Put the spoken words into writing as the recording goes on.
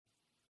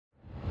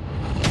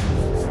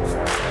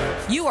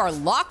You are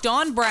Locked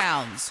On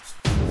Browns,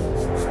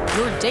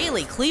 your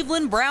daily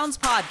Cleveland Browns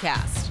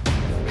podcast.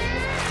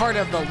 Part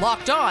of the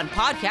Locked On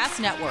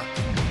Podcast Network.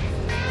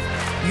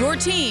 Your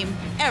team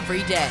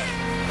every day.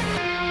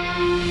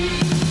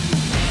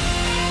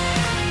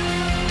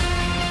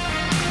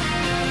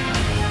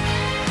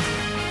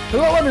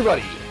 Hello,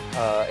 everybody.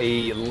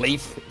 A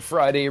late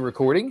Friday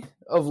recording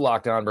of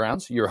Locked On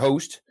Browns. Your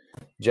host,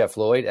 Jeff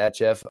Lloyd, at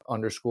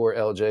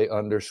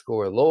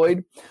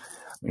Jeff_LJ_Lloyd.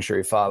 Make sure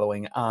you're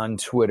following on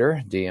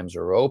Twitter. DMs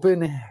are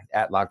open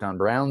at Locked On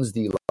Browns,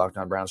 the Locked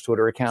On Browns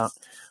Twitter account.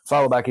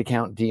 Follow back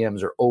account.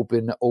 DMs are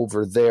open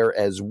over there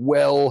as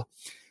well.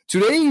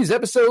 Today's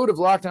episode of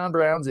Locked On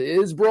Browns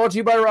is brought to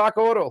you by Rock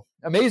Auto.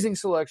 Amazing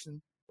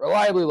selection,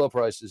 reliably low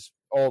prices,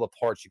 all the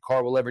parts your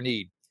car will ever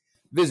need.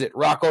 Visit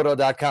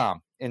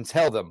rockauto.com and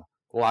tell them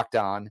Locked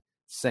On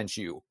sent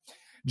you.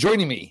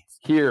 Joining me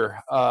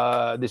here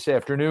this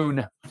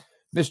afternoon,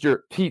 Mr.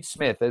 Pete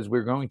Smith, as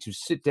we're going to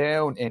sit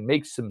down and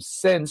make some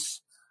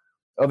sense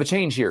of a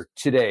change here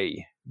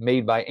today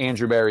made by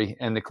Andrew Berry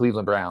and the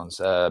Cleveland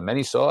Browns.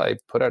 Many saw I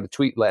put out a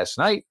tweet last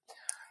night,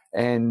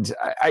 and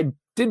I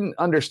didn't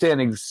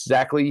understand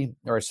exactly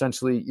or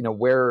essentially,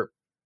 where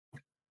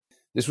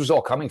this was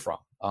all coming from,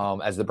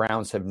 as the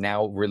Browns have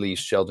now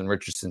released Sheldon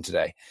Richardson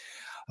today.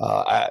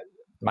 My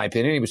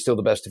opinion, he was still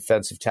the best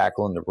defensive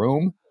tackle in the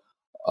room.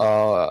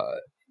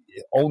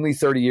 Only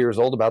 30 years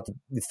old, about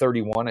the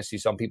 31. I see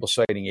some people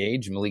citing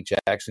age. Malik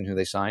Jackson, who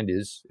they signed,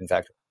 is, in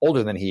fact,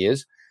 older than he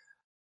is.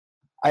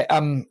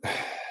 I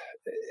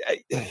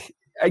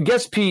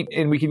guess, Pete,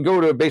 and we can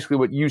go to basically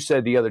what you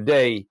said the other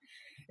day,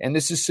 and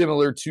this is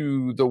similar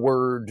to the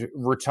word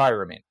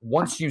retirement.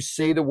 Once you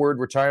say the word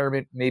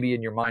retirement, maybe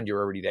in your mind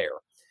you're already there.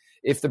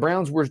 If the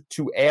Browns were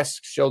to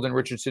ask Sheldon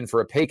Richardson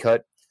for a pay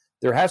cut,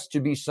 there has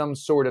to be some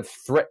sort of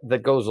threat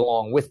that goes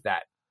along with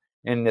that.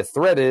 And the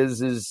threat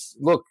is,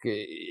 look,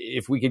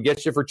 if we could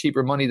get you for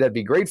cheaper money, that'd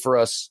be great for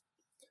us.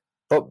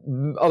 But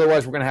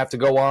otherwise, we're going to have to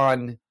go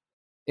on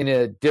in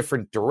a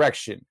different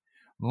direction.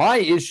 My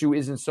issue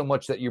isn't so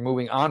much that you're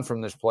moving on from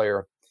this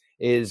player,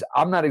 is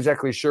I'm not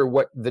exactly sure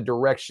what the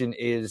direction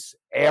is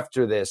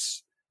after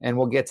this. And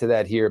we'll get to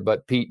that here.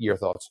 But, Pete, your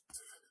thoughts?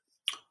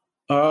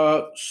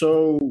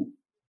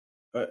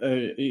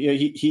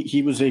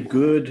 He was a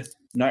good,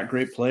 not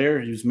great player.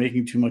 He was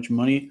making too much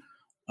money,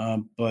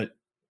 but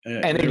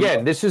and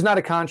again, this is not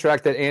a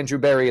contract that Andrew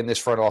Berry and this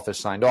front office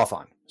signed off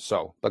on.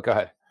 So, but go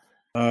ahead.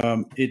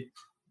 It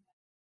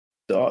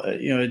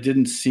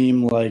didn't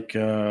seem like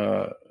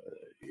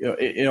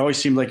it always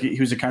seemed like he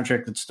was a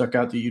contract that stuck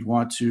out that you'd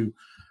want to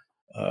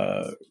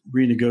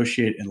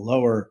renegotiate and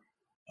lower.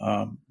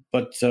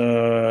 But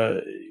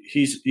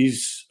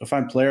he's a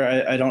fine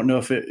player. I don't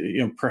know if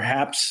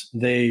perhaps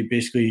they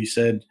basically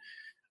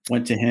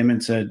went to him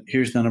and said,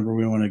 here's the number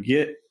we want to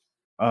get.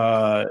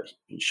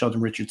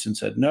 Sheldon Richardson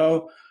said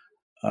no.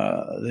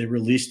 They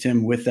released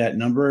him with that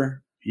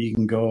number. He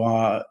can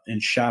go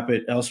and shop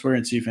it elsewhere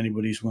and see if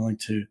anybody's willing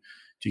to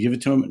give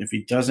it to him. And if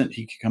he doesn't,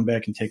 he can come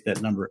back and take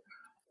that number.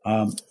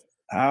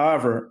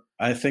 However,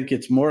 I think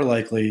it's more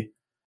likely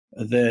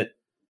that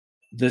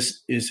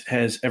this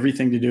has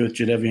everything to do with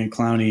Jadeveon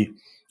Clowney,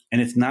 and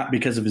it's not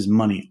because of his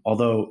money,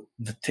 although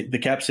the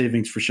cap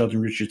savings for Sheldon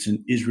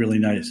Richardson is really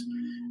nice.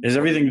 It has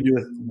everything to do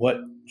with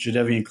what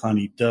Jadeveon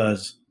Clowney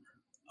does.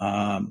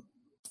 I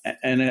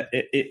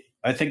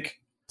think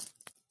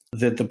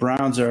that the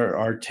Browns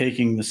are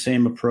taking the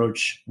same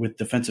approach with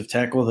defensive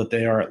tackle that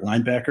they are at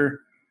linebacker.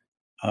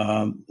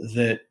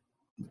 That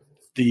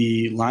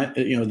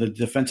the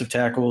defensive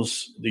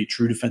tackles, the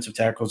true defensive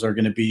tackles, are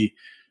going to be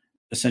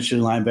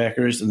essentially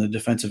linebackers, and the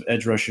defensive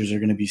edge rushers are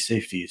going to be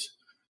safeties.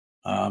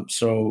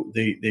 So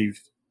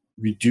they've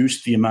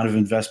reduced the amount of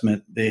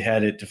investment they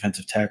had at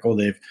defensive tackle.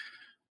 They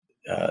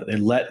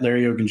let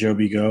Larry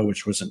Ogunjobi go,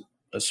 which wasn't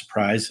a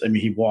surprise. I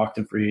mean, he walked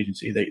in free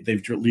agency.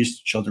 They've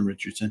released Sheldon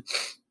Richardson.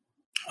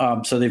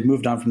 So they've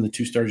moved on from the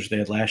two starters they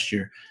had last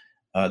year.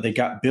 They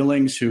got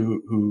Billings,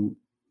 who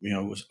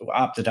was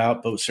opted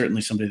out, but was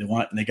certainly somebody they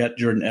want. And they got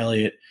Jordan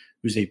Elliott,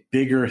 who's a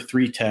bigger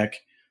 3-tech.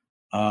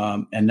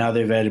 And now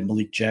they've added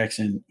Malik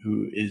Jackson,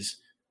 who is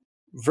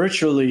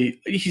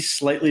he's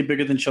slightly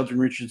bigger than Sheldon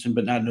Richardson,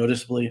 but not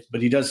noticeably.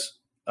 But he does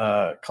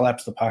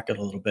collapse the pocket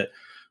a little bit.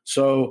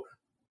 So,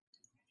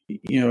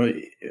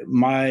 in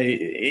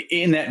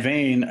that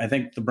vein, I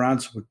think the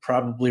Browns would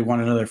probably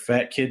want another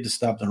fat kid to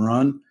stop the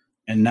run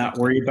and not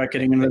worry about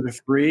getting another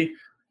 3.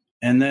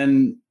 And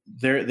then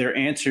their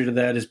answer to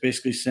that is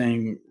basically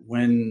saying,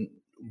 when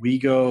we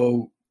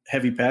go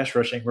heavy pass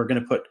rushing, we're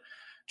going to put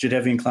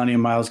Jadeveon Clowney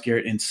and Myles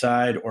Garrett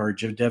inside, or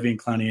Jadeveon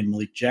Clowney and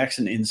Malik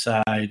Jackson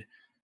inside,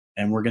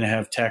 and we're going to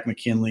have Takk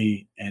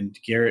McKinley and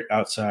Garrett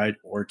outside,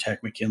 or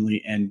Takk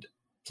McKinley and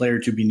player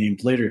to be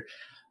named later.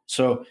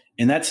 So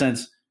in that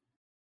sense,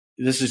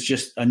 this is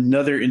just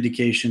another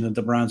indication that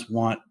the Browns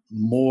want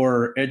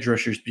more edge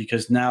rushers,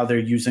 because now they're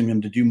using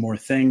them to do more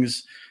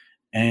things,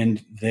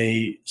 and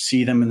they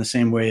see them in the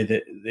same way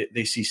that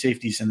they see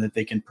safeties, and that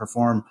they can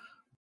perform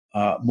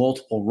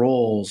multiple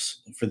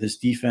roles for this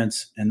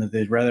defense, and that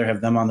they'd rather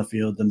have them on the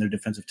field than their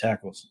defensive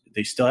tackles.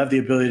 They still have the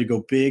ability to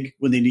go big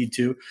when they need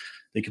to.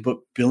 They could put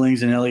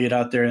Billings and Elliott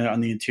out there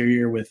on the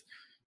interior with,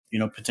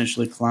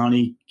 potentially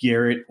Clowney,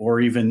 Garrett, or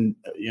even,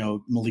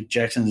 Malik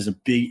Jackson as a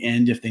big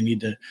end if they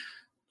need to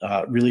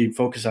really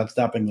focus on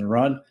stopping the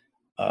run,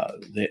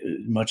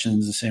 much in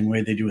the same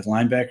way they do with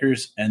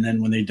linebackers. And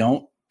then when they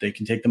don't, they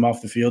can take them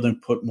off the field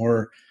and put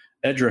more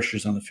edge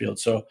rushers on the field.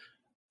 So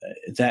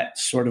that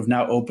sort of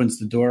now opens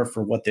the door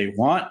for what they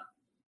want.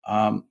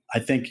 I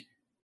think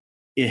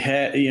it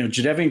had,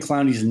 Jadeveon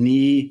Clowney's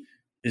knee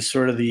is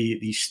sort of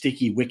the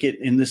sticky wicket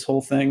in this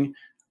whole thing.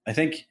 I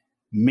think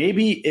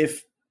maybe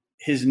if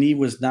his knee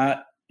was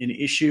not an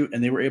issue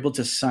and they were able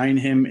to sign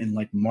him in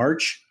like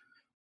March,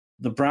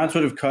 the Browns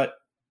would have cut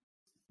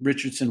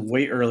Richardson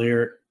way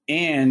earlier,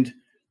 and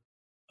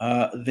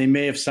they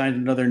may have signed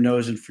another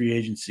nose in free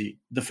agency.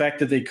 The fact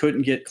that they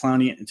couldn't get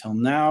Clowney until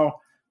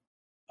now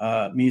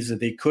means that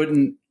they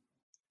couldn't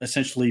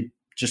essentially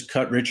just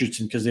cut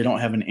Richardson because they don't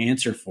have an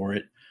answer for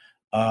it.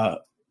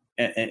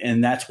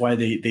 And that's why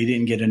they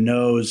didn't get a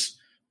nose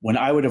when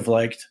I would have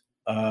liked,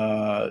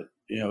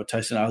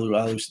 Tyson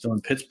Alu still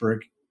in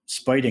Pittsburgh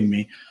spiting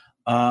me.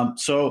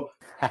 So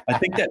I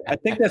think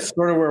that's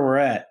sort of where we're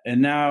at.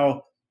 And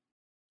now,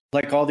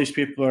 like, all these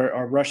people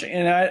are rushing,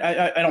 and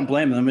I don't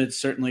blame them.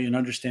 It's certainly an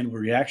understandable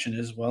reaction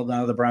is, well,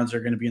 now the Browns are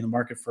going to be in the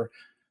market for,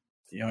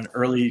 an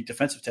early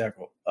defensive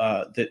tackle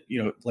that,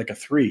 like a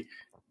 3.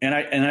 And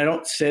I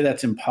don't say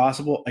that's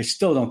impossible. I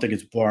still don't think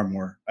it's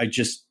Barmore. I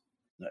just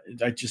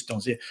don't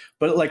see it.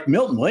 But like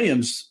Milton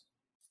Williams,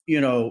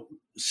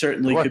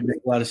 certainly could make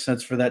a lot of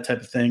sense for that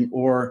type of thing,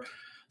 or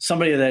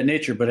somebody of that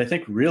nature. But I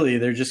think really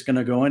they're just going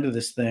to go into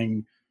this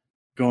thing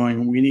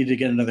going, we need to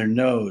get another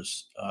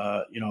nose.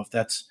 If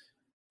that's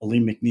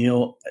Aleem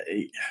McNeil,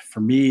 for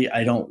me,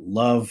 I don't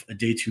love a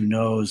day 2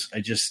 nose.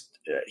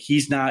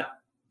 He's not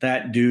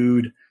that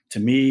dude to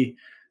me.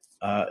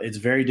 It's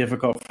very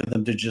difficult for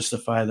them to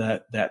justify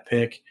that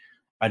pick.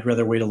 I'd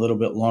rather wait a little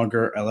bit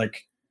longer. I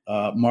like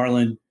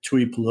Marlon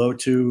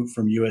Tuipulotu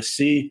from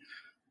USC.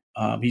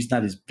 He's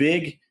not as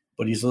big,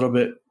 but he's a little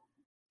bit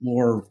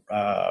more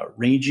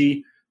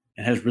rangy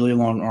and has really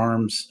long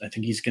arms. I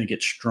think he's going to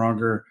get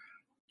stronger.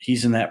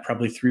 He's in that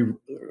probably 3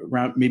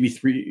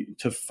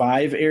 to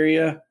 5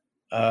 area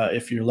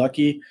if you're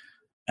lucky.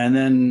 And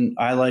then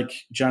I like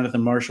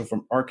Jonathan Marshall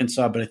from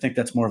Arkansas, but I think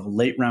that's more of a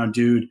late round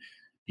dude.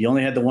 He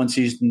only had the 1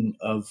 season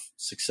of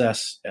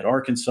success at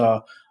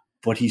Arkansas,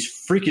 but he's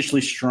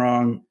freakishly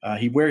strong.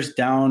 He wears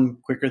down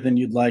quicker than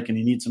you'd like, and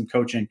he needs some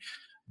coaching.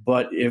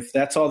 But if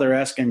that's all they're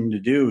asking him to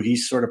do,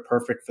 he's sort of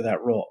perfect for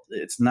that role.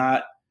 It's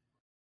not,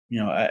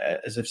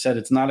 as I've said,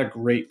 it's not a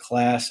great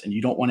class, and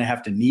you don't want to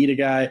have to need a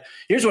guy.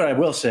 Here's what I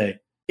will say.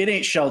 It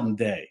ain't Sheldon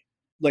Day.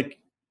 Like,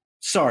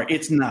 sorry,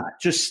 it's not.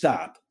 Just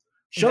stop.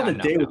 Sheldon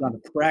Day was on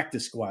the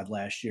practice squad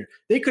last year.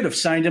 They could have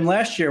signed him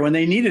last year when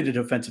they needed a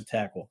defensive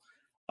tackle.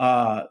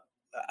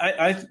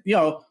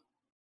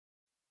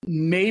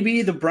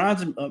 Maybe the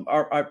Browns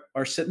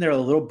are sitting there a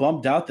little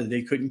bummed out that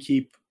they couldn't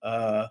keep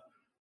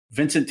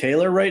Vincent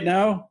Taylor right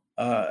now.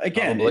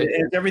 Again,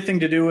 it has everything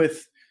to do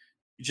with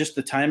just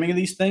the timing of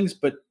these things,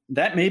 but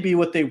that may be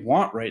what they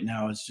want right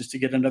now, is just to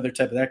get another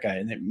type of that guy.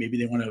 And maybe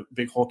they want a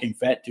big hulking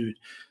fat dude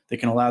that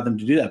can allow them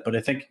to do that. But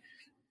I think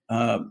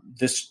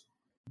this,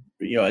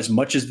 as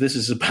much as this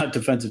is about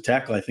defensive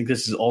tackle, I think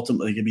this is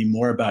ultimately going to be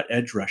more about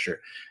edge rusher.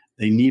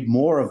 They need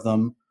more of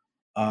them.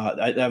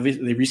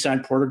 They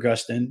re-signed Porter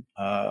Gustin,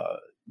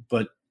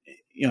 but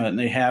and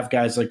they have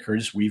guys like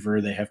Curtis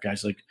Weaver. They have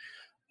guys like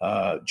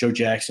Joe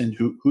Jackson,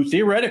 who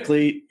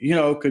theoretically,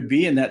 could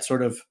be in that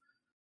sort of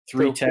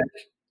 3-tech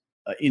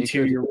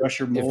interior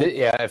rusher mold.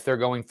 If they're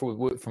going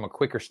from a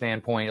quicker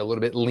standpoint, a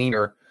little bit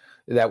leaner,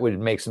 that would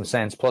make some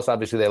sense. Plus,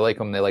 obviously, they like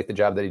him. They like the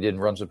job that he did in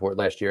run support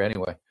last year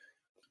anyway.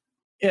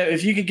 Yeah,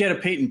 if you could get a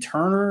Peyton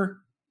Turner,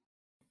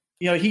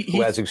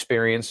 who has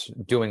experience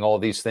doing all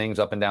these things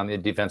up and down the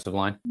defensive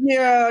line.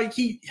 Yeah,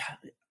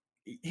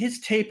 his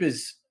tape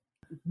is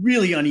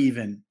really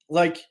uneven.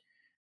 Like,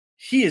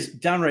 he is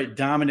downright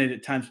dominant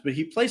at times, but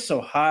he plays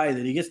so high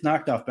that he gets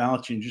knocked off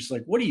balance. And just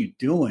like, what are you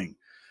doing?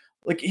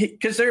 Like,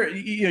 because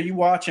you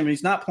watch him, and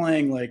he's not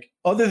playing like,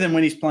 other than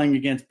when he's playing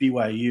against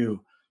BYU,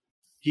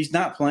 he's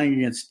not playing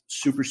against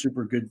super,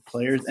 super good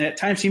players. And at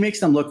times he makes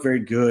them look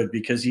very good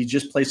because he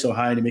just plays so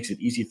high and it makes it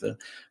easy for them.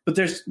 But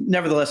there's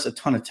nevertheless a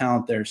ton of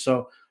talent there.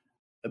 So,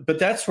 but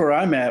that's where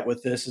I'm at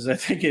with this, is I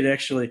think it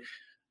actually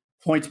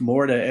points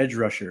more to edge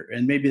rusher.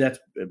 And maybe that's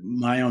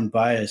my own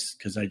bias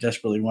because I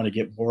desperately want to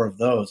get more of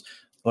those.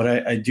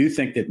 But I do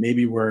think that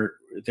maybe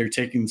they're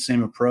taking the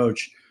same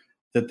approach,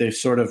 that they've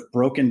sort of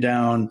broken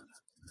down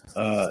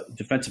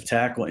defensive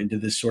tackle into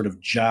this sort of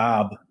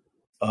job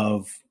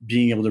of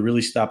being able to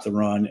really stop the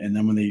run. And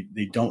then when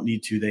they don't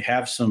need to, they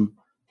have some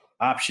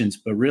options,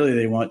 but really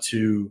they want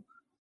to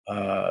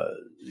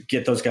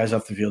get those guys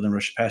off the field and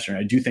rush the passer. And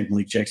I do think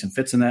Malik Jackson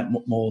fits in that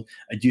mold.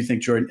 I do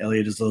think Jordan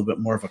Elliott is a little bit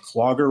more of a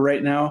clogger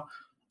right now.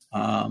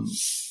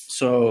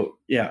 So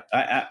yeah,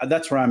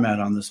 that's where I'm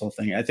at on this whole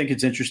thing. I think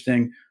it's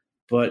interesting,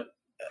 but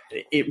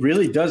it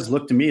really does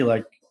look to me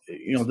like,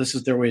 this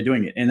is their way of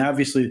doing it. And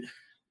obviously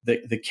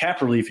the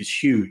cap relief is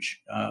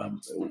huge.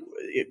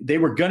 They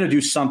were going to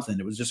do something.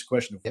 It was just a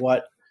question of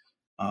what.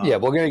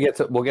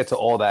 We'll get to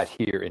all that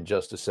here in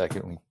just a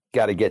second. We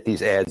got to get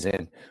these ads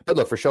in. But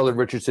look, for Sheldon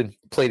Richardson,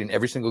 played in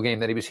every single game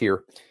that he was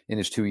here in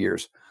his 2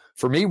 years.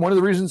 For me, one of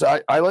the reasons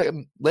I like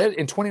him, led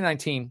in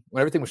 2019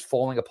 when everything was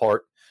falling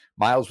apart.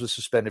 Miles was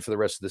suspended for the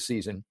rest of the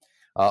season.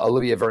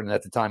 Olivia Vernon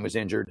at the time was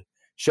injured.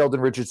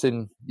 Sheldon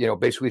Richardson,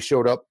 basically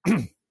showed up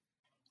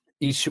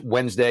each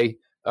Wednesday.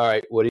 All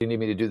right, what do you need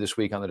me to do this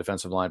week on the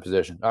defensive line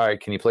position? All right,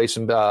 can you play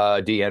some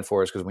DN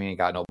for us because we ain't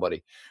got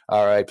nobody?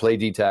 All right, play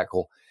D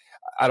tackle.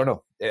 I don't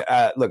know.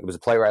 Look, it was a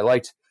player I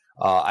liked.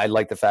 I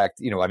like the fact,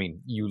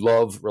 you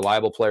love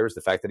reliable players.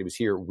 The fact that he was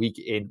here week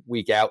in,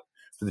 week out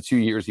for the 2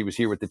 years he was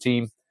here with the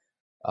team.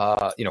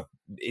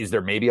 Is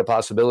there maybe a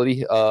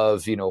possibility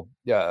of,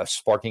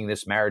 sparking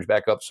this marriage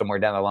back up somewhere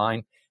down the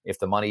line if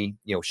the money,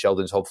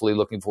 Sheldon's hopefully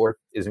looking for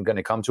isn't going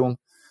to come to him?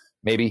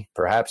 Maybe,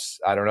 perhaps,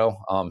 I don't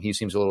know. He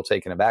seems a little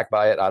taken aback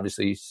by it.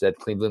 Obviously, he said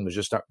Cleveland was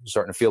just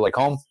starting to feel like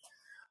home.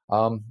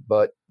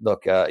 But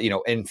look,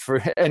 and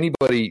for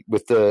anybody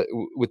with the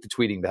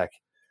tweeting back,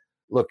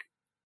 look,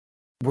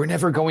 we're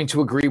never going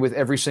to agree with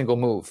every single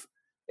move.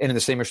 And in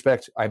the same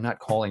respect, I'm not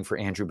calling for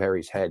Andrew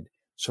Berry's head.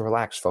 So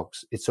relax,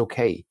 folks. It's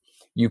okay.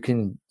 You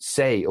can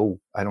say, oh,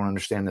 I don't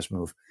understand this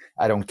move.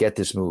 I don't get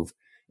this move.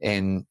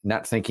 And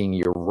not thinking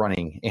you're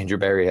running Andrew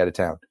Berry out of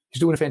town. He's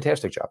doing a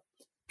fantastic job.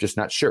 Just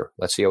not sure.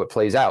 Let's see how it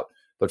plays out.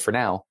 But for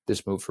now,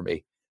 this move for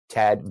me,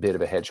 tad bit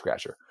of a head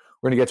scratcher.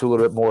 We're going to get to a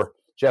little bit more.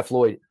 Jeff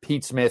Lloyd,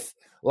 Pete Smith,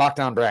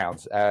 Locked On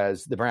Browns,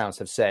 as the Browns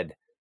have said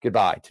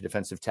goodbye to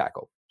defensive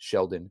tackle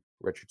Sheldon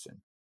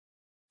Richardson.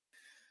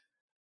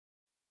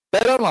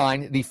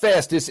 BetOnline, the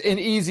fastest and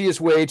easiest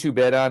way to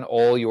bet on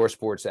all your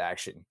sports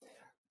action.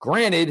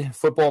 Granted,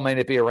 football may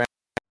not be around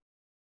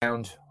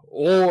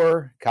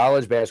or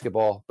college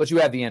basketball, but you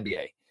have the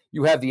NBA,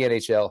 you have the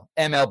NHL,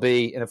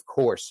 MLB, and of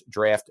course,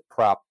 draft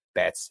prop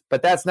bets.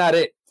 But that's not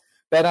it.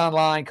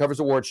 BetOnline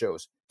covers award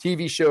shows,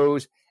 TV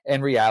shows,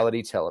 and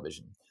reality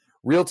television.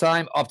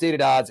 Real-time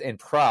updated odds and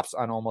props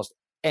on almost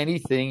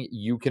anything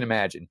you can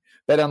imagine.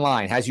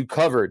 BetOnline has you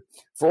covered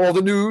for all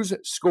the news,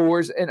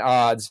 scores, and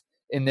odds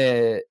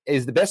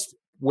is the best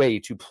way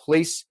to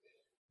place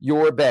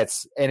your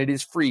bets, and it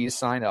is free to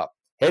sign up.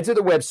 Head to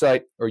the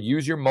website or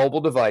use your mobile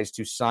device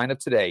to sign up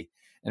today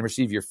and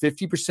receive your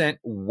 50%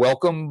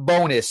 welcome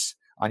bonus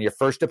on your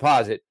first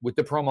deposit with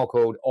the promo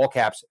code, all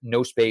caps,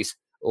 no space,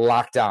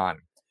 locked on.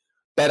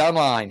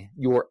 BetOnline,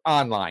 your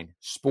online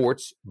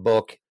sports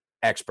book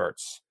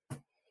experts.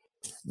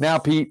 Now,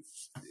 Pete,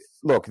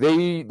 look,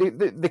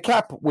 the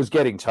cap was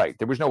getting tight.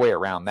 There was no way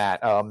around that.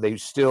 They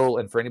still,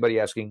 and for anybody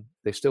asking,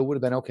 they still would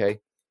have been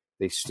okay.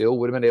 They still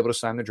would have been able to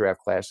sign the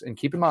draft class. And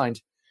keep in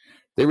mind,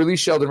 they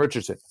released Sheldon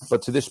Richardson.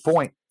 But to this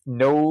point,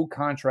 no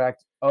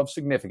contract of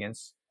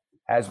significance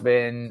has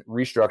been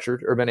restructured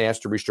or been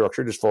asked to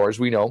restructure as far as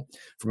we know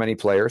from any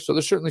player. So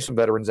there's certainly some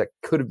veterans that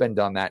could have been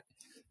done that.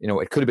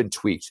 It could have been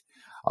tweaked.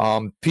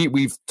 Pete,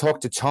 we've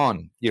talked a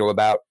ton,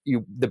 about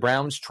the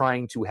Browns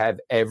trying to have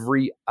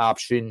every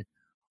option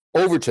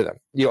over to them,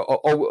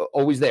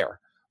 always there,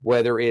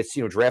 whether it's,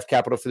 draft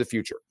capital for the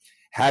future,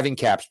 having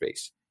cap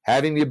space,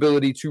 having the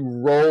ability to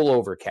roll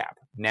over cap,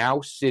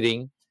 now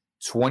sitting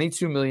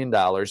 $22 million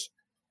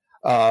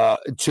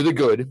to the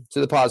good,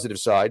 to the positive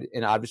side.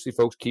 And obviously,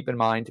 folks, keep in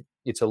mind,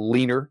 it's a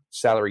leaner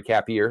salary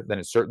cap year than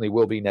it certainly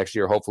will be next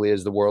year, hopefully,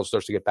 as the world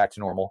starts to get back to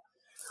normal.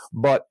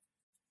 But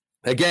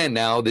again,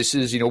 now this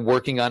is,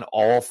 working on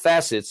all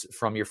facets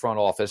from your front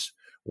office,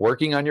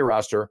 working on your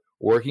roster,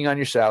 working on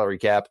your salary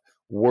cap,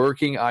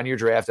 working on your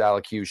draft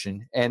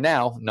allocution, and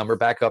now number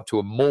back up to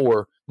a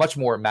much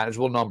more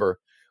manageable number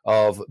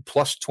of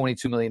plus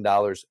 $22 million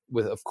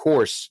with, of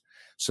course,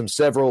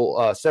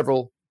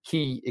 several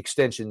key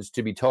extensions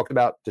to be talked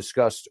about,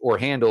 discussed, or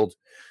handled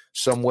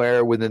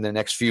somewhere within the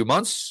next few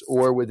months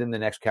or within the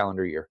next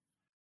calendar year.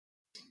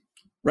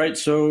 Right.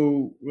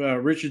 So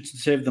Richardson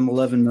saved them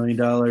 $11 million.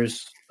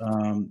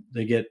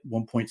 They get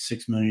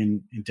 $1.6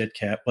 million in dead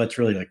cap. Well, it's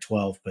really like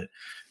 12, but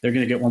they're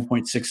going to get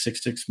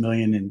 $1.666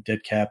 million in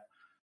dead cap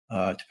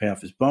to pay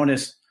off his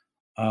bonus.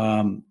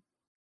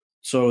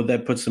 So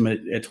that puts them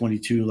at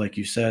 22, like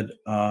you said.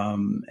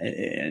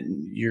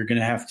 And you're going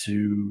to have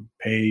to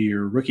pay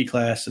your rookie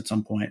class at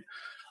some point.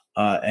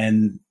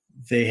 And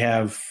they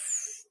have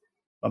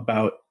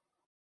about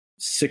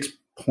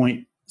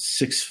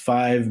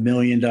 $6.65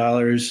 million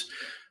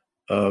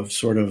of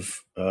sort of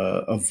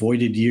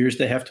avoided years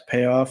they have to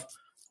pay off.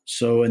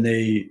 So, and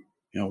they,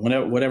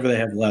 whatever they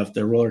have left,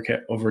 their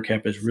over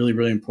cap is really,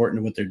 really important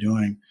to what they're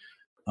doing.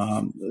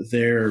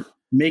 They're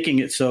making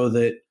it so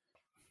that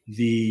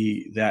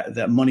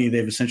that money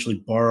they've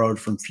essentially borrowed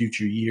from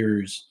future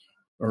years,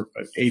 or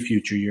a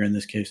future year in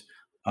this case,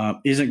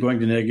 isn't going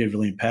to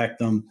negatively impact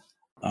them,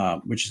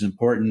 which is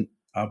important.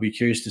 I'll be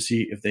curious to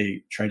see if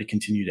they try to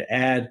continue to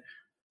add.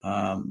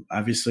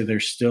 Obviously,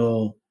 there's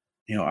still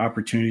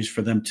opportunities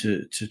for them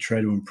to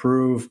try to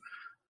improve.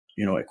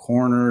 At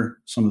corner,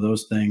 some of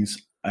those things.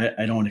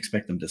 I don't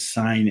expect them to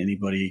sign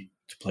anybody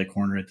to play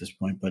corner at this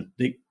point, but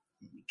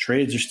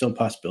trades are still a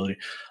possibility.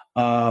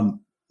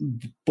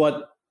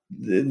 But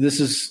this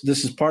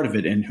is part of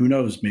it, and who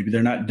knows? Maybe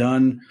they're not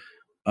done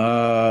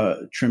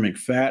trimming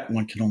fat.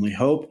 One can only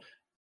hope.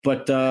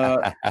 But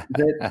that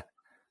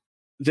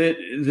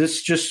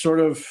this just sort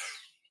of,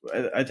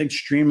 I think,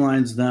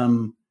 streamlines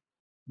them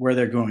where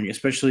they're going.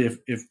 Especially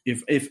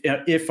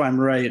if I'm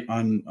right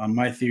on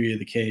my theory of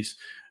the case,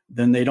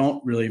 then they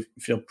don't really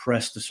feel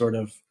pressed to sort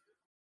of,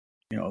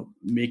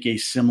 make a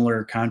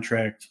similar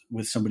contract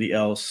with somebody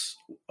else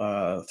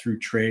through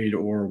trade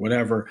or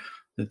whatever,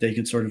 that they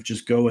can sort of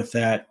just go with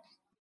that.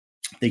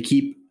 They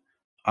keep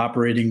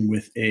operating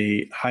with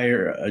a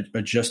higher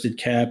adjusted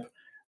cap,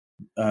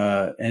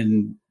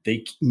 and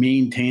they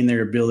maintain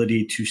their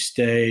ability to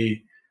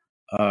stay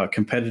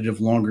competitive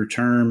longer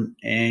term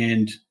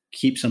and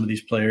keep some of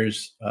these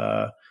players,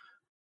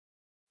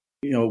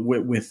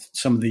 with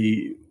some of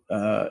the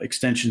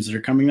extensions that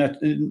are coming.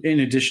 That, in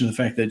addition to the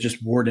fact that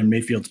just Ward and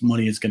Mayfield's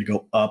money is going to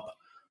go up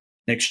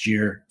next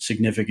year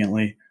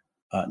significantly,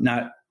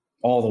 not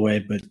all the way,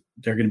 but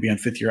they're going to be on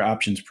fifth-year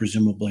options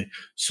presumably.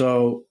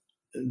 So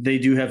they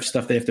do have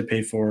stuff they have to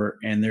pay for,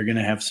 and they're going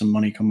to have some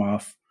money come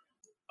off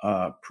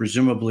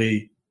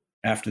presumably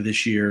after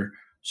this year.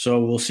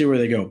 So we'll see where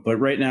they go. But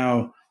right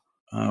now,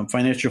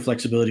 financial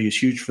flexibility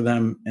is huge for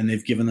them, and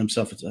they've given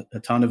themselves a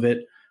ton of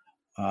it.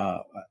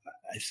 I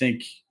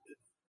think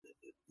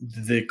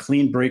the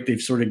clean break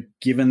they've sort of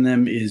given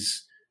them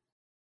is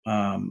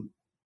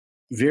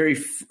very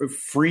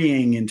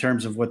freeing in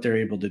terms of what they're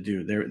able to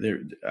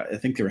do. I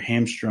think they were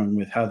hamstrung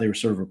with how they were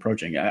sort of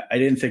approaching. I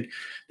didn't think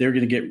they were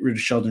going to get rid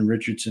of Sheldon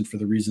Richardson for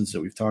the reasons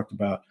that we've talked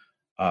about.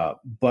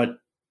 But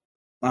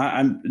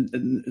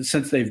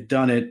since they've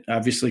done it,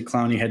 obviously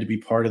Clowney had to be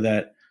part of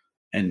that.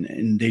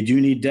 And they do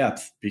need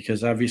depth,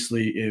 because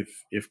obviously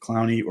if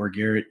Clowney or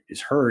Garrett is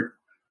hurt,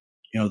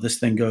 this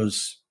thing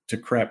goes to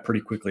crap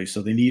pretty quickly.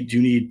 So they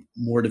do need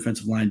more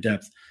defensive line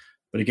depth.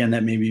 But again,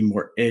 that may be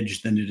more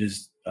edge than it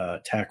is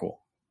tackle.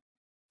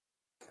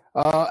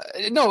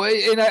 No,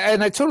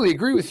 and I totally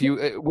agree with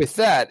you with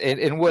that.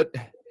 And what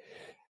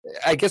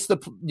I guess the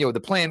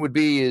plan would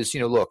be is,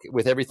 look,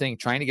 with everything,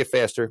 trying to get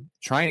faster,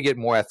 trying to get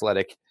more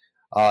athletic,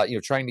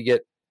 trying to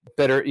get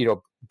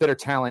better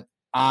talent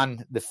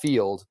on the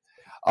field,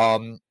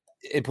 and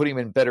putting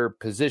them in better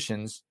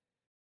positions.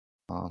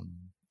 Okay,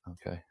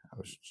 I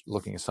was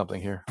looking at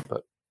something here,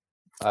 but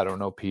I don't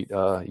know, Pete.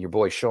 Your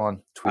boy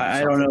Sean.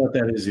 I don't know what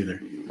that is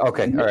either.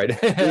 Okay, all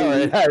right. All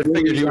right. I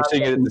figured you were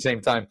seeing it at the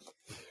same time.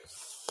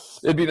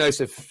 It'd be nice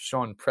if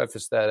Sean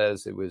prefaced that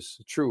as it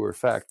was true or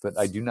fact, but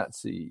I do not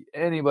see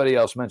anybody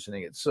else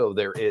mentioning it. So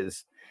there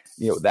is,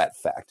 that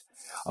fact.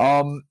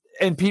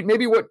 And Pete,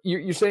 maybe what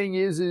you're saying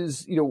is,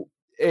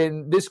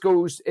 and this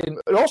goes, and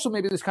also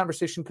maybe this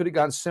conversation could have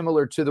gone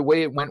similar to the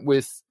way it went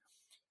with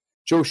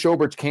Joe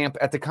Schobert's camp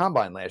at the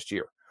Combine last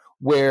year,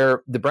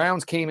 where the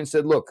Browns came and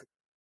said, look,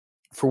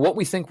 for what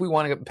we think we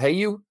want to pay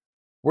you,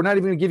 we're not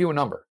even going to give you a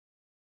number,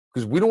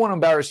 because we don't want to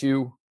embarrass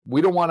you.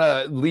 We don't want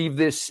to leave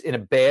this in a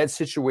bad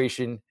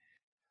situation.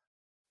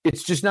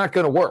 It's just not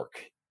going to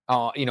work.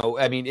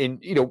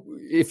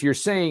 If you're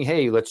saying,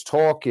 hey, let's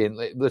talk and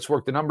let's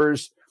work the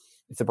numbers,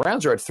 if the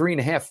Browns are at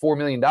 $3.5-4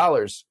 million,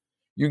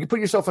 you can put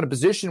yourself in a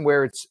position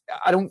where it's,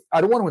 I don't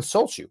want to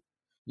insult you.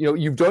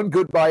 You've done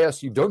good by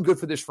us. You've done good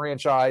for this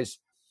franchise.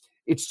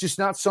 It's just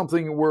not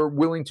something we're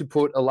willing to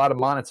put a lot of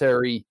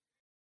monetary,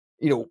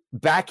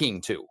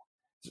 backing to.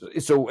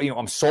 So,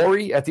 I'm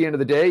sorry at the end of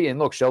the day. And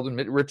look, Sheldon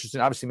Richardson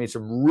obviously made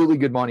some really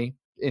good money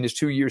in his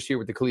 2 years here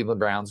with the Cleveland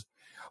Browns,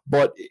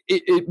 but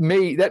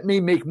that may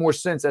make more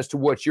sense as to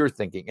what you're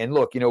thinking. And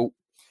look,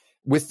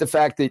 with the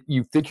fact that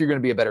you think you're going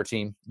to be a better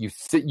team,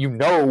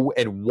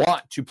 and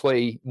want to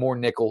play more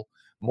nickel,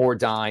 more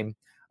dime,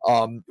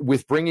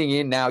 with bringing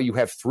in now, you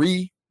have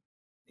 3,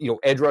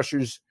 edge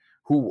rushers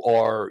who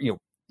are, 2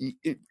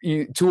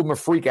 of them are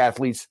freak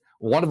athletes.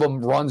 One of them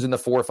runs in the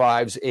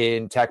 4.5s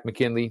in Takk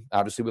McKinley,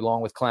 obviously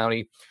along with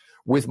Clowney,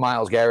 with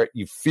Myles Garrett.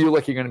 You feel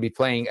like you're going to be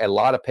playing a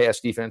lot of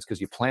pass defense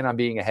because you plan on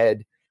being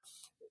ahead.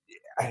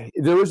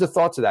 There is a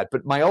thought to that.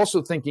 But my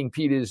also thinking,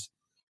 Pete, is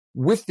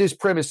with this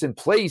premise in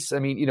place,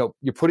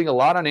 you're putting a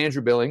lot on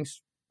Andrew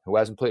Billings, who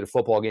hasn't played a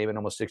football game in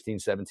almost 16,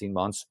 17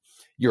 months.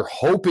 You're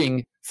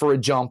hoping for a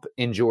jump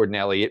in Jordan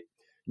Elliott.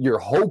 You're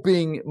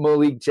hoping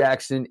Malik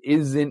Jackson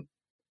isn't,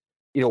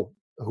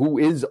 who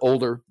is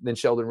older than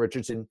Sheldon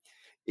Richardson.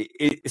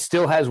 It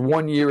still has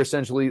 1 year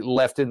essentially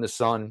left in the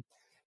sun.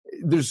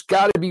 There's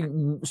got to be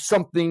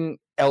something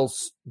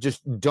else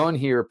just done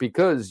here,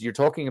 because you're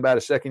talking about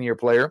a second-year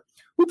player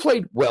who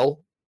played well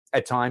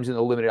at times in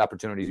the limited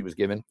opportunities he was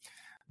given.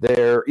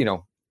 There,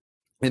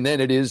 and then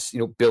it is,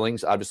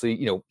 Billings,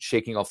 obviously,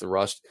 shaking off the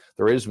rust.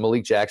 There is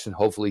Malik Jackson,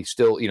 hopefully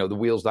still, the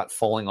wheels not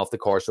falling off the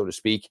car, so to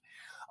speak.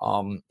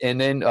 And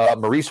then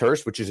Maurice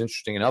Hurst, which is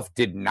interesting enough,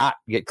 did not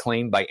get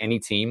claimed by any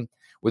team.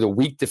 With a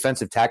weak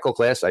defensive tackle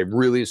class, I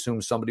really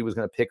assumed somebody was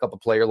going to pick up a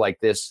player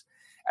like this,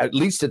 at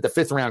least at the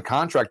 5th-round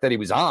contract that he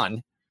was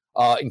on,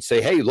 and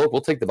say, hey, look,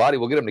 we'll take the body.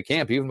 We'll get him to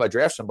camp. Even if I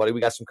draft somebody,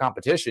 we got some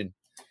competition.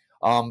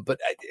 But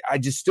I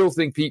just still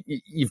think, Pete,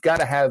 you've got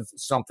to have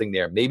something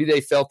there. Maybe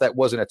they felt that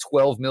wasn't a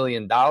 $12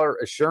 million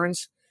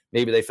assurance.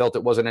 Maybe they felt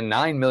it wasn't a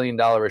 $9 million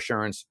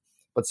assurance,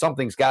 but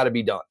something's got to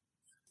be done.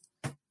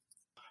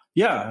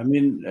 Yeah, I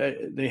mean,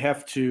 they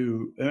have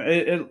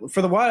to.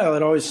 For the while,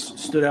 it always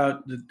stood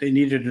out that they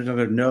needed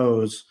another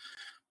nose,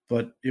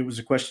 but it was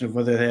a question of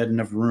whether they had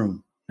enough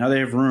room. Now they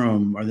have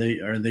room. Are they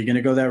going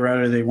to go that route,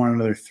 or do they want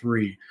another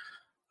 3?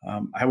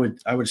 I would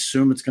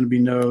assume it's going to be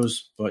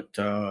nose, but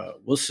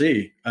we'll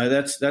see.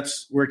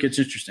 That's where it gets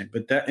interesting.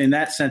 But that in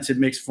that sense, it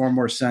makes far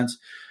more sense.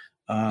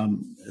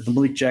 The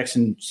Malik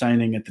Jackson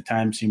signing at the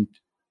time seemed,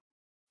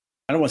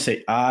 I don't want to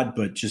say odd,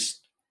 but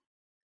just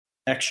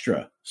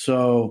extra.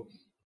 So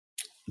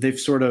they've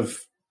sort of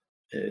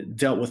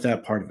dealt with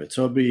that part of it.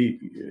 So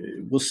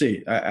we'll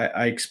see.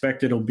 I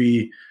expect it'll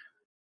be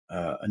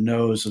a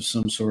nose of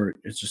some sort.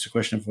 It's just a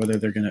question of whether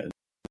they're going to.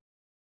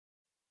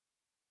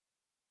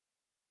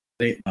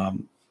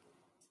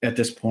 At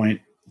this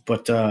point,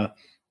 but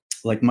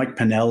like Mike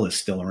Pennell is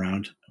still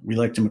around. We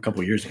liked him a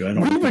couple of years ago.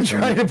 We've been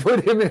trying to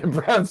put him in a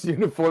Browns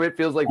uniform. It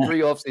feels like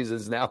 3 off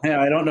seasons now.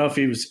 Yeah, I don't know if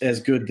he was as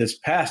good this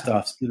past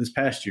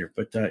year,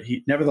 but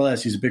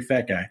nevertheless, he's a big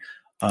fat guy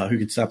who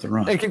can stop the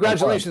run. And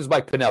congratulations,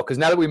 Mike Pennell, because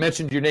now that we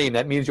mentioned your name,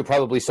 that means you'll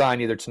probably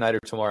sign either tonight or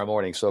tomorrow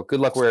morning. So good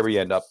luck wherever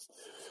you end up.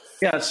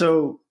 Yeah,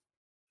 so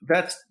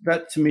that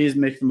to me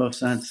makes the most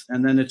sense.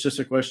 And then it's just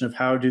a question of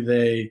how do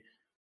they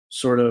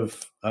sort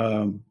of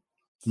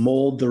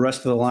mold the rest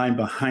of the line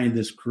behind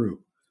this crew.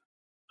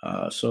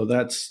 So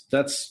that's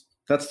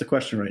the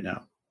question right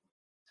now.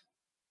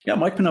 Yeah,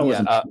 Mike Pennell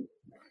wasn't.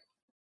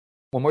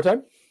 One more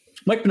time.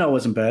 Mike Pennell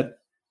wasn't bad.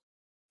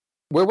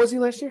 Where was he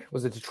last year?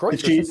 Was it Detroit or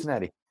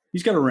Cincinnati?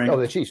 He's got a ring. Oh,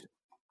 the Chiefs.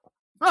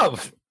 Oh,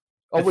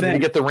 did he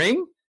get the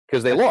ring?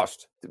 Because they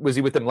lost. Was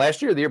he with them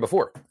last year or the year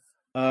before?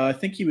 I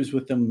think he was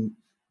with them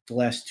the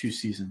last 2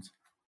 seasons.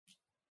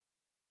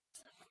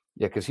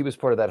 Yeah, because he was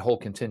part of that whole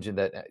contingent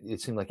that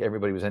it seemed like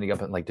everybody was ending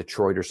up in like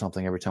Detroit or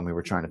something every time we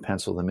were trying to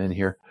pencil them in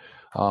here.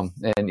 And,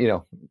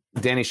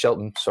 Danny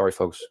Shelton, sorry,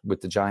 folks,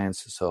 with the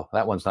Giants. So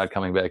that one's not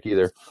coming back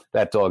either.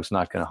 That dog's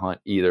not going to hunt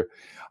either.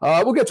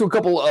 We'll get to a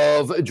couple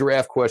of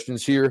draft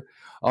questions here.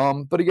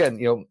 But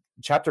again,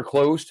 chapter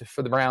closed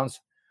for the Browns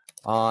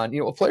on,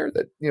 a player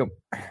that,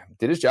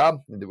 did his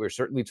job. There were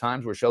certainly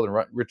times where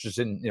Sheldon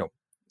Richardson,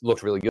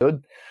 looked really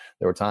good.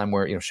 There were times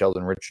where,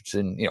 Sheldon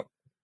Richardson,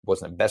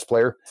 wasn't the best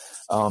player.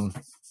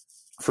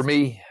 For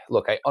me,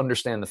 look, I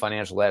understand the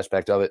financial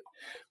aspect of it,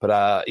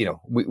 but,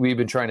 we've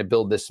been trying to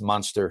build this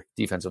monster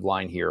defensive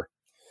line here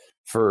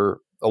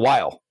for a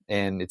while,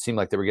 and it seemed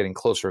like they were getting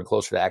closer and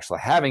closer to actually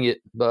having it.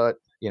 But,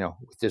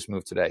 with this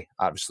move today,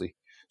 obviously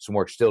some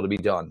work still to be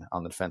done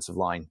on the defensive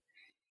line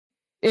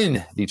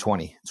in the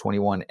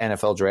 2021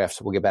 NFL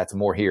drafts. We'll get back to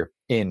more here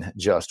in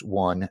just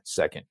 1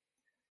 second.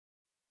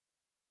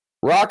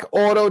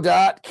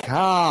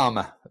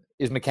 RockAuto.com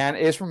is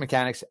for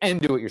mechanics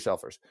and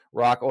do-it-yourselfers.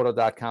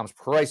 RockAuto.com's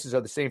prices are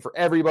the same for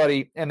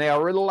everybody, and they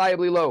are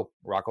reliably low.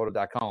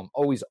 RockAuto.com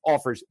always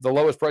offers the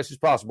lowest prices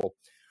possible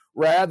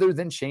rather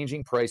than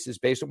changing prices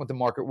based on what the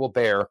market will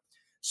bear,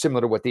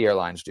 similar to what the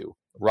airlines do.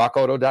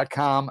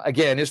 RockAuto.com,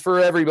 again, is for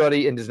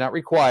everybody and does not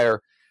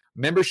require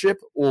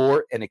membership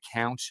or an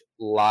account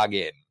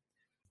login.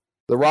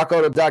 The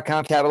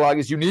RockAuto.com catalog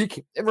is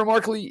unique and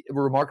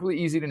remarkably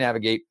easy to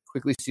navigate.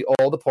 Quickly see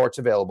all the parts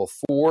available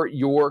for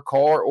your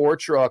car or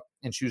truck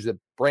and choose the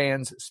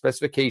brands,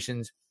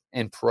 specifications,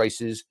 and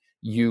prices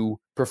you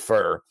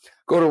prefer.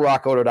 Go to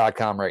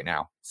RockAuto.com right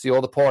now. See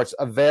all the parts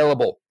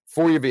available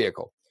for your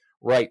vehicle.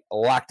 Right,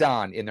 locked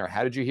on in there.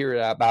 How did you hear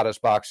about us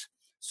box?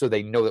 So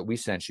they know that we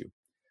sent you.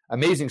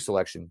 Amazing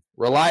selection,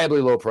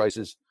 reliably low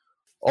prices,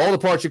 all the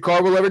parts your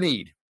car will ever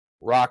need.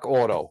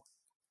 RockAuto.com.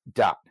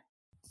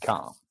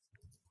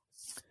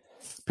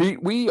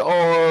 Pete, we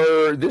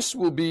will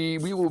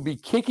be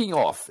kicking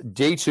off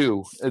day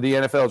 2 of the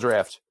NFL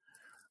draft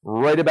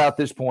right about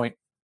this point,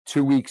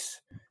 2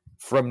 weeks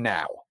from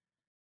now.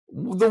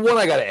 The one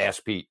I got to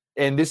ask, Pete,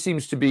 and this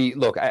seems to be,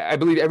 look, I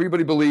believe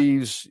everybody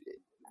believes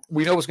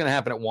we know what's going to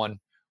happen at 1.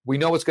 We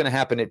know what's going to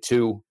happen at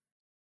 2.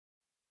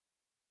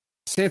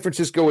 San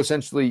Francisco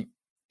essentially,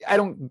 I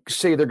don't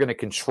say they're going to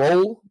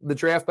control the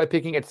draft by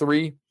picking at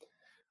 3,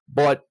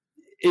 but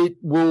it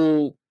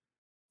will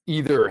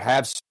either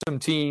have some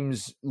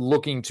teams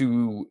looking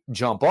to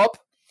jump up.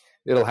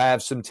 It'll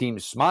have some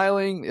teams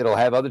smiling. It'll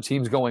have other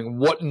teams going,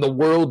 what in the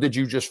world did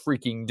you just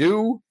freaking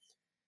do?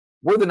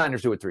 What do the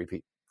Niners do at 3,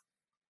 Pete?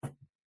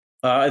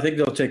 I think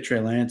they'll take Trey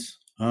Lance.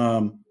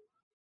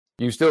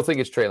 You still think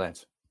it's Trey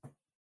Lance?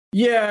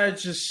 Yeah,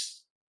 it's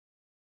just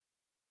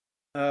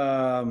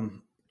the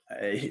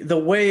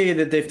way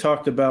that they've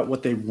talked about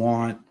what they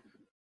want.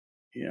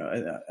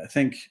 I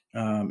think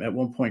at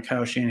one point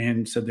Kyle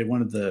Shanahan said they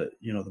wanted the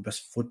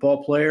best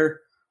football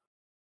player,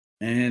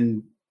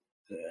 and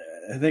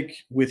I think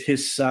with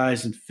his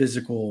size and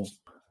physical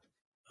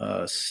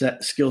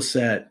skill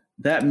set,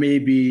 that may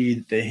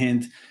be the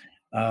hint.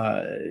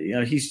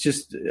 He's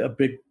just a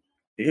big.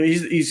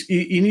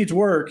 He needs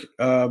work,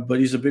 but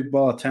he's a big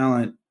ball of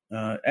talent,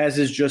 as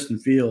is Justin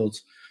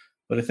Fields.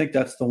 but I think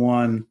that's the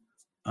one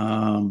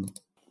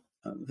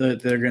that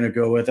they're going to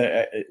go with.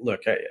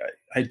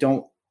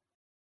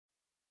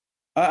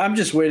 I'm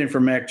just waiting for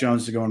Mac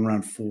Jones to go in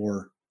round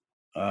 4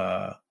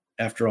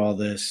 after all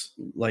this.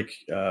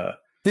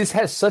 This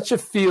has such a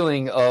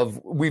feeling of,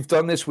 we've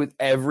done this with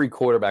every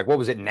quarterback. What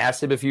was it,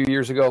 Nassib a few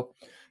years ago?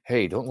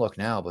 Hey, don't look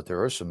now, but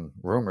there are some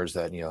rumors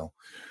that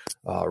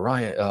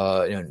Ryan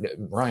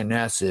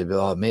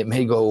Nassib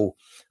may go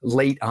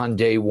late on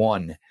day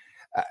 1.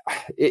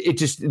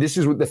 This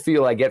is what the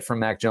feel I get from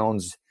Mac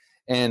Jones.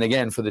 And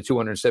again, for the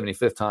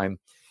 275th time,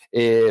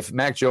 if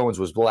Mac Jones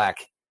was black,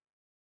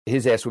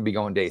 his ass would be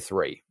going day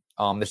 3.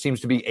 There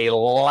seems to be a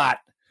lot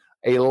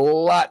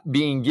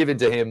being given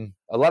to him,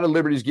 a lot of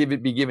liberties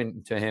be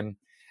given to him.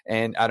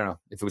 And I don't know,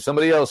 if it was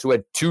somebody else who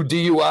had 2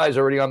 DUIs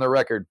already on the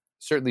record,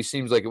 certainly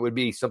seems like it would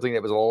be something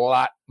that was a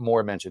lot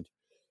more mentioned.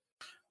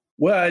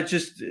 Well,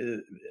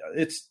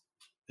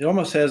 it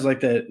almost has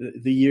like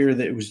the year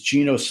that it was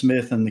Geno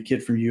Smith and the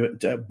kid from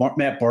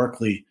Matt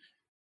Barkley,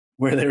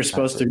 where they were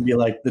supposed to be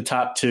like the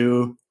top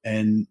 2,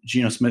 and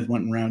Geno Smith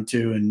went in round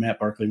 2 and Matt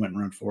Barkley went in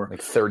round 4.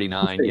 Like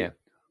 39, yeah.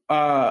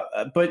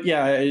 But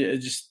yeah,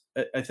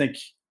 I think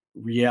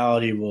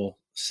reality will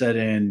set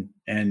in,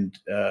 and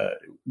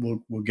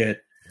we'll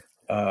get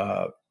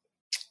the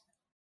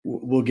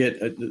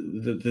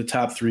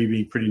top 3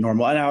 being pretty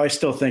normal. And now I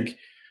still think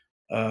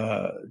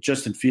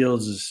Justin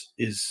Fields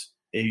is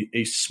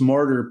a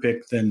smarter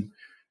pick than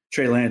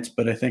Trey Lance,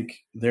 but I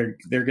think they're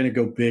going to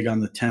go big on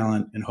the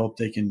talent and hope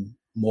they can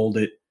mold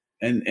it.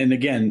 And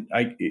again,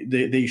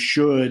 they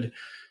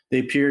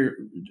appear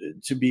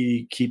to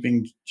be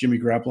keeping Jimmy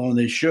Garoppolo, and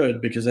they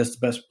should, because that's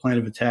the best plan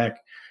of attack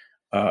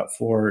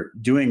for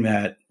doing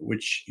that,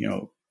 which,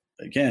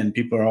 again,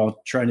 people are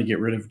all trying to get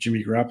rid of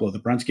Jimmy Garoppolo. The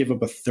Browns gave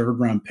up a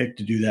 3rd-round pick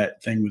to do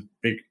that thing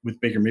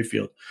with Baker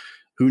Mayfield,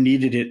 who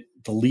needed it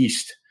the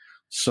least.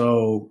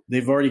 So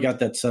they've already got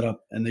that set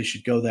up, and they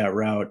should go that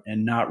route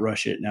and not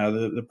rush it. Now,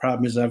 the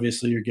problem is,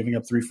 obviously, you're giving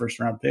up 3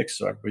 first-round picks,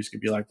 so everybody's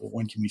going to be like, well,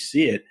 when can we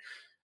see it?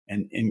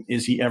 And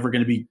is he ever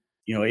going to be,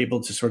 able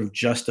to sort of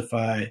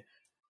justify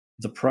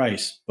the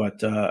price?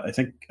 But I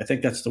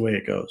think that's the way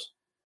it goes.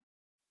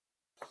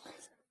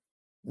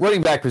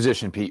 Running back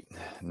position, Pete.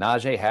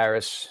 Najee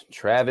Harris,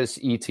 Travis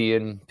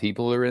Etienne.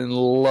 People are in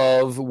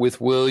love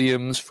with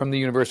Williams from the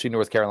University of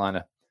North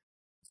Carolina.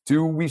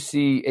 Do we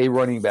see a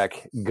running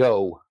back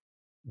go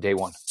day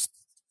 1?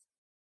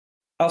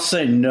 I'll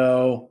say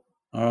no.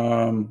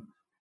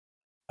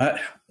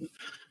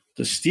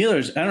 The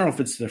Steelers, I don't know if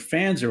it's their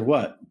fans or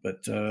what,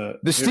 but the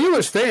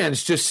Steelers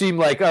fans just seem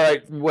like, all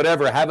right,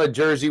 whatever, have a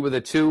jersey with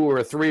a 2 or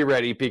a 3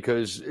 ready,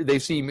 because they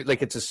seem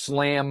like it's a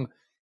slam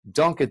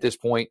dunk at this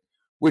point,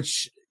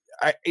 which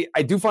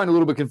I do find a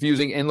little bit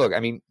confusing. And look, I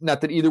mean,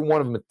 not that either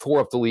one of them tore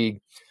up the league,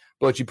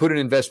 but you put an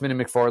investment in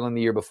McFarland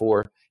the year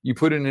before, you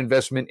put an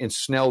investment in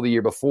Snell the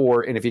year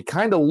before, and if you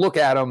kind of look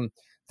at them,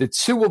 the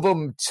 2 of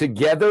them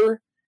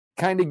together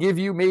kind of give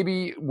you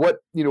maybe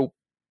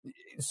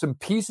some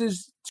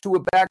pieces to a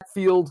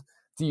backfield.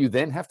 Do you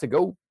then have to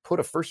go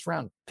put a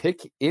first-round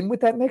pick in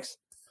with that mix?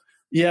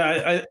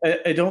 Yeah,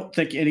 I don't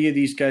think any of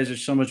these guys are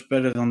so much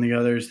better than the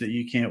others that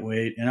you can't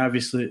wait. And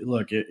obviously,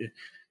 look,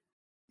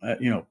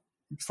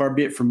 far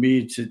be it from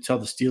me to tell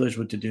the Steelers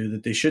what to do,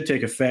 that they should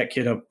take a fat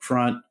kid up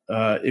front.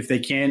 If they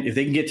can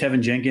get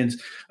Tevin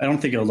Jenkins, I don't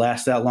think it'll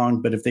last that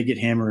long, but if they get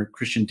him or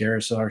Christian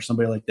Darrisaw or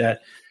somebody like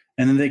that,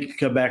 and then they can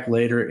come back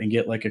later and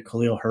get like a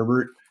Khalil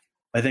Herbert,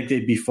 I think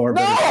they'd be far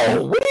better.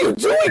 No, what are you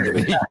doing to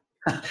me?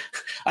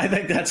 I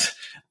think that's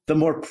the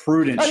more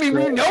prudent. I mean,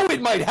 we know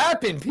it might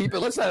happen, people.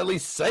 Let's not at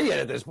least say it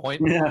at this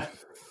point. Yeah.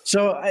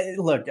 So,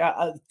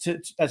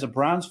 as a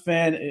Browns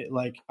fan,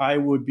 I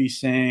would be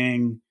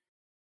saying,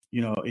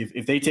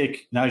 if they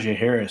take Najee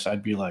Harris,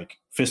 I'd be like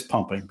fist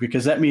pumping,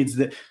 because that means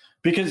that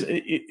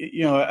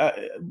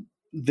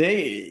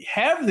they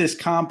have this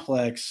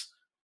complex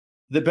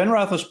that Ben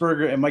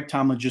Roethlisberger and Mike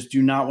Tomlin just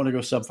do not want to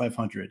go sub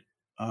 500.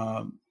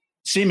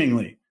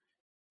 Seemingly,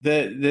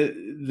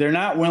 they're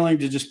not willing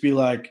to just be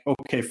like,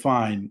 okay,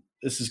 fine,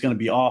 this is going to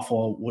be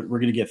awful, we're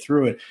going to get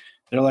through it.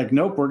 They're like,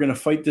 nope, we're going to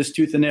fight this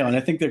tooth and nail. And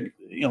I think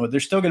they're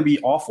still going to be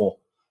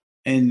awful,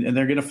 and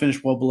they're going to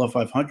finish well below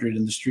 500,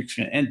 and the streak's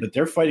going to end. But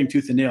they're fighting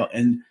tooth and nail,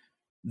 and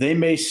they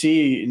may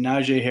see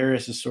Najee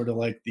Harris as sort of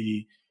like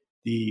the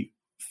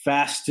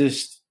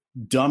fastest,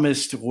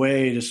 dumbest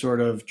way to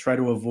sort of try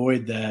to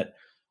avoid that.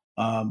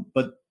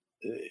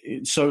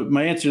 So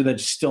my answer to that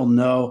is still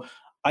no.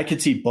 I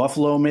could see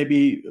Buffalo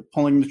maybe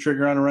pulling the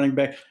trigger on a running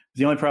back.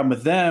 The only problem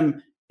with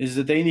them is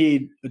that they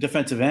need a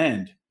defensive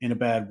end in a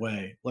bad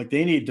way. Like,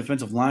 they need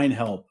defensive line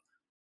help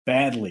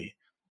badly.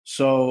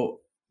 So,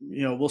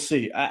 we'll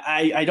see.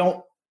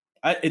 To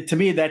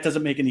me, that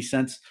doesn't make any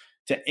sense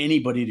to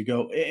anybody to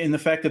go. And the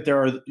fact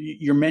that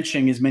you're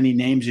mentioning as many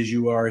names as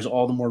you are is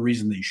all the more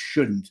reason they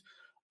shouldn't.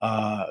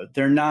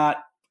 They're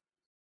not,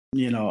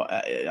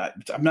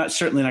 I'm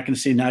certainly not going to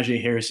say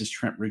Najee Harris is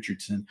Trent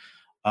Richardson.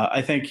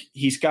 I think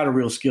he's got a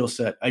real skill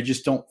set. I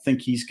just don't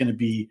think he's going to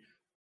be,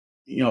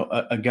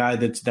 a guy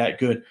that's that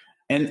good.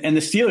 And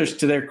the Steelers,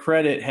 to their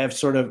credit, have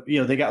sort of,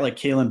 they got like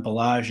Kalen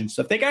Ballage and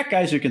stuff. They got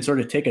guys who can sort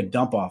of take a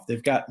dump off.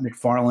 They've got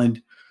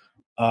McFarland,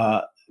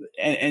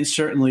 and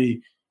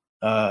certainly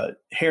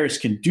Harris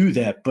can do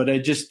that. But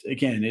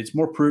again, it's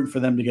more prudent for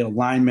them to get a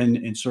lineman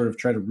and sort of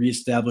try to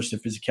reestablish their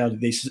physicality.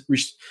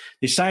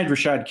 They signed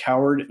Rashad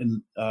Coward,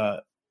 an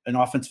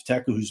offensive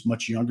tackle who's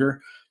much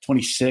younger,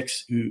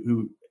 26,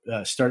 who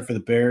started for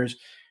the Bears.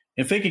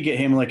 If they could get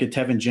him like a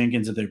Tevin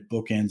Jenkins at their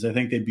bookends, I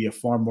think they'd be a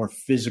far more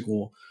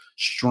physical,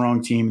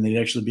 strong team, and they'd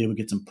actually be able to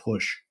get some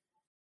push.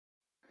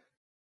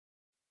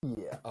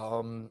 Yeah.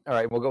 All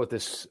right. We'll go with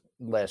this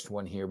last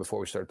one here before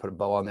we start to put a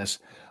bow on this.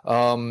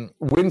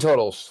 Win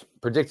totals,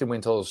 predicted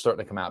win totals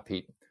starting to come out,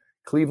 Pete.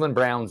 Cleveland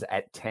Browns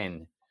at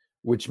 10,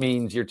 which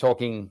means you're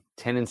talking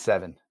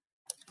 10-7.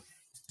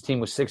 Team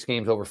was 6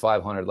 games over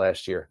 500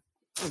 last year.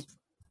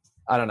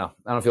 I don't know.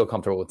 I don't feel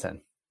comfortable with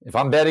 10. If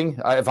I'm betting,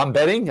 I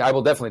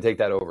will definitely take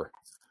that over.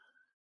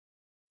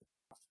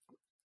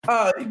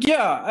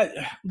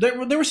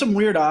 There were some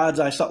weird odds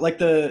I saw. Like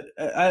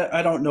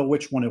I don't know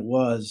which one it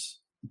was,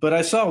 but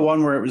I saw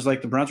one where it was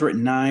like the Browns were at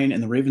 9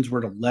 and the Ravens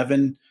were at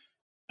 11,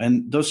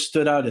 and those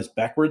stood out as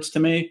backwards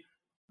to me.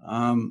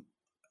 I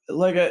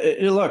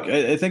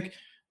think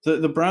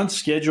the Browns'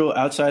 schedule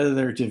outside of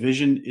their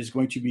division is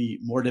going to be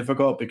more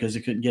difficult because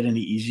it couldn't get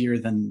any easier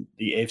than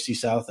the AFC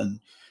South and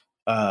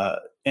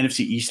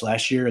NFC East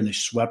last year, and they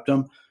swept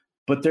them.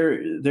 But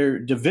their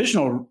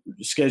divisional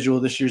schedule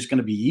this year is going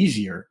to be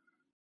easier.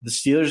 The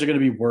Steelers are going to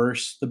be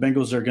worse. The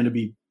Bengals are going to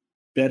be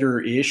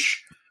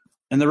better-ish.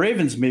 And the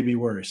Ravens may be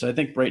worse. I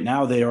think right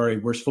now they are a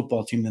worse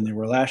football team than they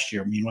were last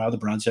year. Meanwhile, the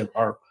Browns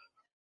are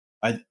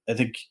I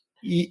think,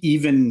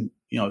 even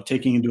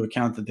taking into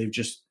account that they've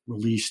just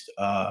released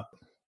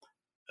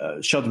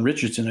Sheldon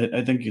Richardson,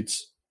 I think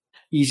it's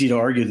easy to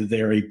argue that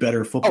they are a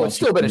better football team. Oh, it's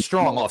still been a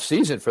strong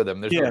offseason for them.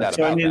 There's no doubt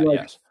about that.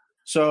 Yes.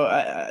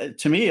 So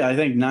to me, I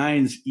think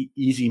 9's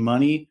easy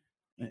money.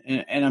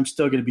 And I'm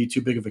still going to be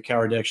too big of a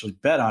coward to actually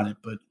bet on it.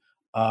 But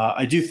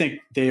I do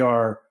think they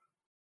are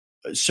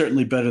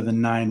certainly better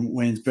than 9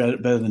 wins, better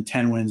than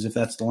 10 wins, if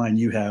that's the line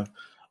you have.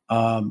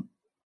 And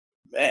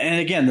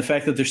again, the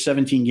fact that there's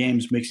 17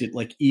 games makes it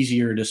like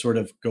easier to sort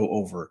of go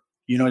over.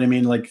 You know what I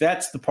mean? Like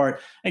that's the part.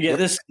 Again,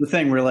 this is the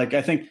thing where like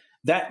I think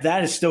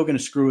that is still going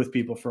to screw with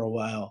people for a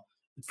while,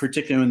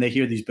 particularly when they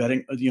hear these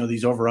betting,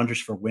 these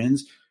over-unders for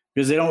wins,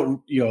 because they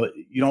don't, you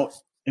don't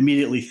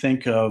immediately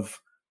think of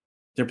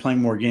they're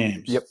playing more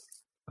games. Yep.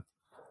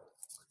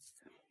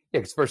 Yeah,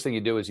 because first thing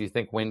you do is you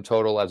think win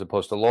total as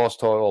opposed to loss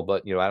total.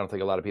 But, I don't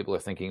think a lot of people are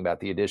thinking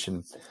about the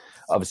addition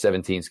of a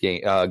 17th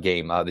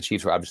game. The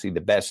Chiefs were obviously the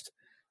best,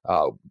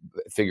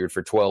 figured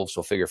for 12,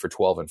 so figure for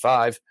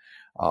 12-5.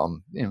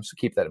 So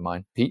keep that in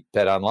mind. Pete,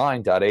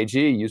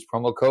 betonline.ag, use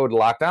promo code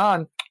Locked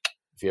On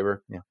if you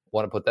ever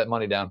want to put that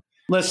money down.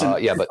 Listen,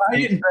 but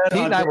Pete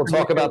and I will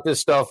talk about this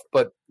stuff,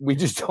 but we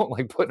just don't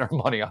like putting our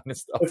money on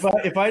this stuff.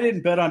 If I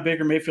didn't bet on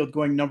Baker Mayfield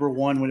going number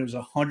 1 when it was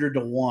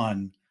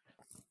 100-1,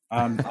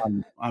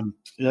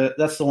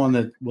 that's the one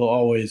that will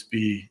always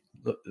be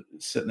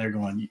sitting there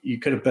going, you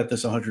could have bet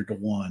this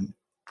 100-1,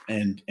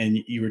 and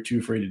you were too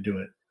afraid to do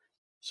it.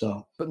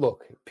 So, but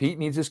look, Pete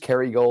needs his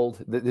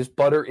Kerrygold. This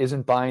butter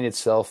isn't buying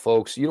itself,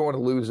 folks. You don't want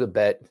to lose a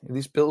bet.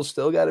 These bills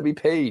still got to be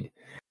paid.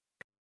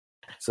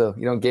 So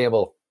you don't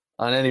gamble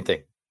on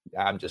anything.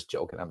 I'm just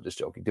joking.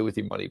 Do with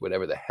your money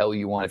whatever the hell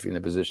you want if you're in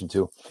a position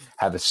to.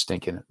 Have a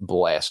stinking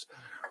blast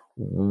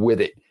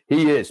with it.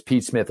 He is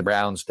Pete Smith, the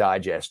Browns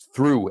Digest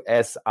through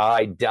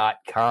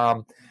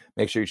SI.com.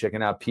 Make sure you're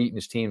checking out Pete and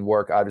his team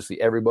work. Obviously,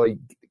 everybody,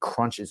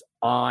 crunch is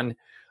on.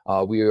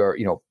 We are,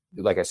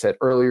 like I said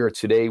earlier,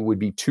 today would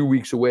be 2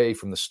 weeks away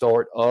from the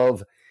start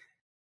of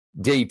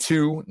night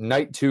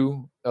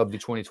 2 of the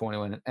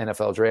 2021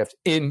 NFL Draft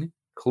in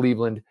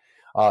Cleveland.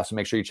 So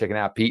make sure you're checking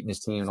out Pete and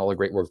his team and all the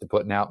great work they're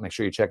putting out. Make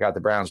sure you check out the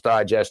Browns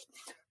Digest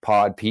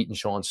pod, Pete and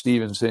Sean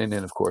Stevenson.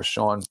 And, of course,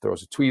 Sean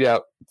throws a tweet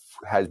out,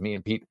 has me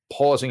and Pete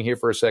pausing here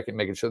for a second,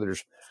 making sure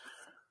there's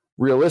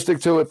realistic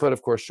to it. But,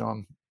 of course,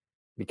 Sean,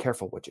 be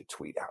careful what you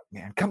tweet out,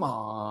 man. Come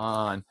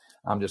on.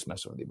 I'm just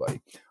messing with you,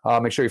 buddy.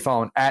 Make sure you're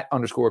following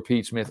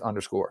 @_Pete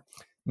Smith_.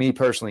 Me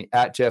personally,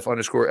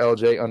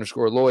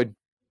 @Jeff_LJ_Lloyd.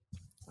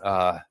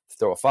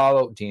 Throw a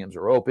follow. DMs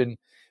are open.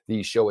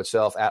 The show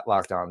itself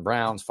 @Locked On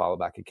Browns. Follow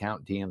back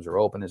account. DMs are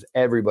open, as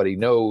everybody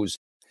knows.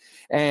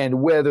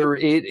 And whether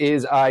it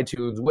is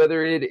iTunes,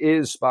 whether it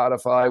is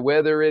Spotify,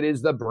 whether it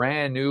is the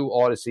brand new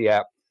Odyssey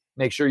app,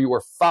 make sure you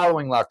are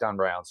following Locked On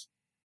Browns.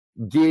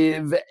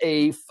 Give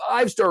a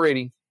 5-star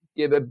rating.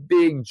 Give a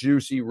big,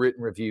 juicy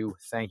written review.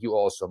 Thank you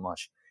all so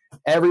much.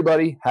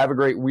 Everybody, have a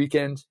great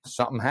weekend.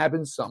 Something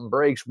happens, something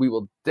breaks. We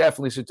will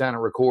definitely sit down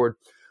and record.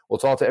 We'll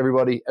talk to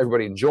everybody.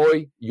 Everybody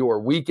enjoy your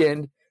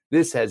weekend.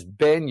 This has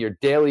been your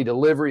daily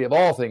delivery of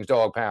all things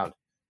Dog Pound.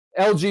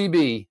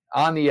 LGB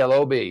on the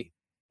LOB.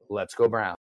 Let's go Browns.